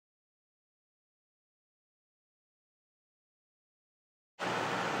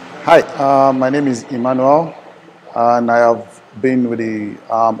Hi, my name is Emmanuel, and I have been with the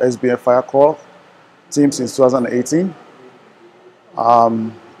SBM Fire Corps team since 2018.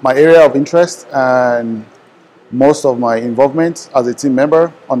 My area of interest and most of my involvement as a team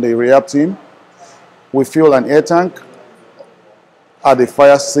member on the rehab team, we fuel an air tank at the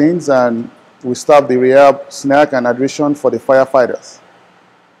fire scenes, and we staff the rehab snack and hydration for the firefighters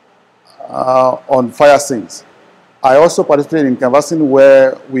on fire scenes. I also participated in canvassing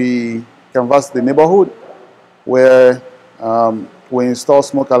where we canvass the neighborhood, where we install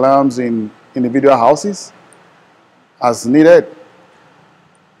smoke alarms in individual houses as needed.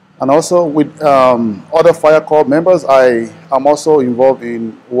 And also with other fire corps members, I am also involved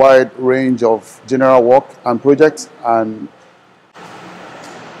in a wide range of general work and projects, and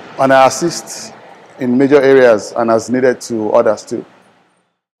I assist in major areas and as needed to others too.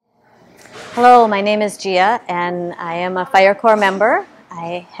 Hello, my name is Gia, and I am a Fire Corps member.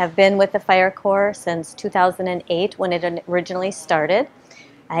 I have been with the Fire Corps since 2008 when it originally started.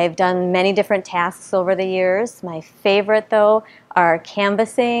 I've done many different tasks over the years. My favorite, though, are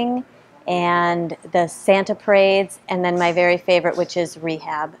canvassing and the Santa parades, and then my very favorite, which is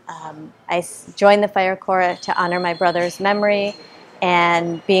rehab. I joined the Fire Corps to honor my brother's memory,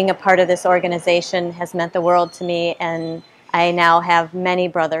 and being a part of this organization has meant the world to me, and I now have many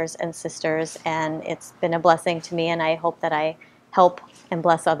brothers and sisters, and it's been a blessing to me, and I hope that I help and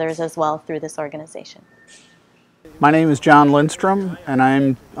bless others as well through this organization. My name is John Lindstrom, and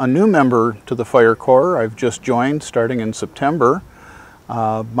I'm a new member to the Fire Corps. I've just joined starting in September.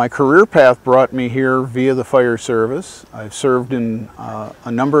 My career path brought me here via the fire service. I've served in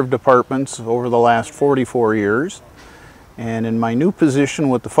a number of departments over the last 44 years. And in my new position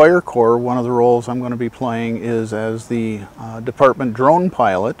with the Fire Corps, one of the roles I'm going to be playing is as the department drone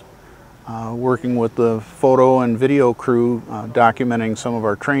pilot, working with the photo and video crew, documenting some of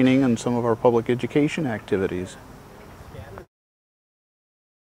our training and some of our public education activities.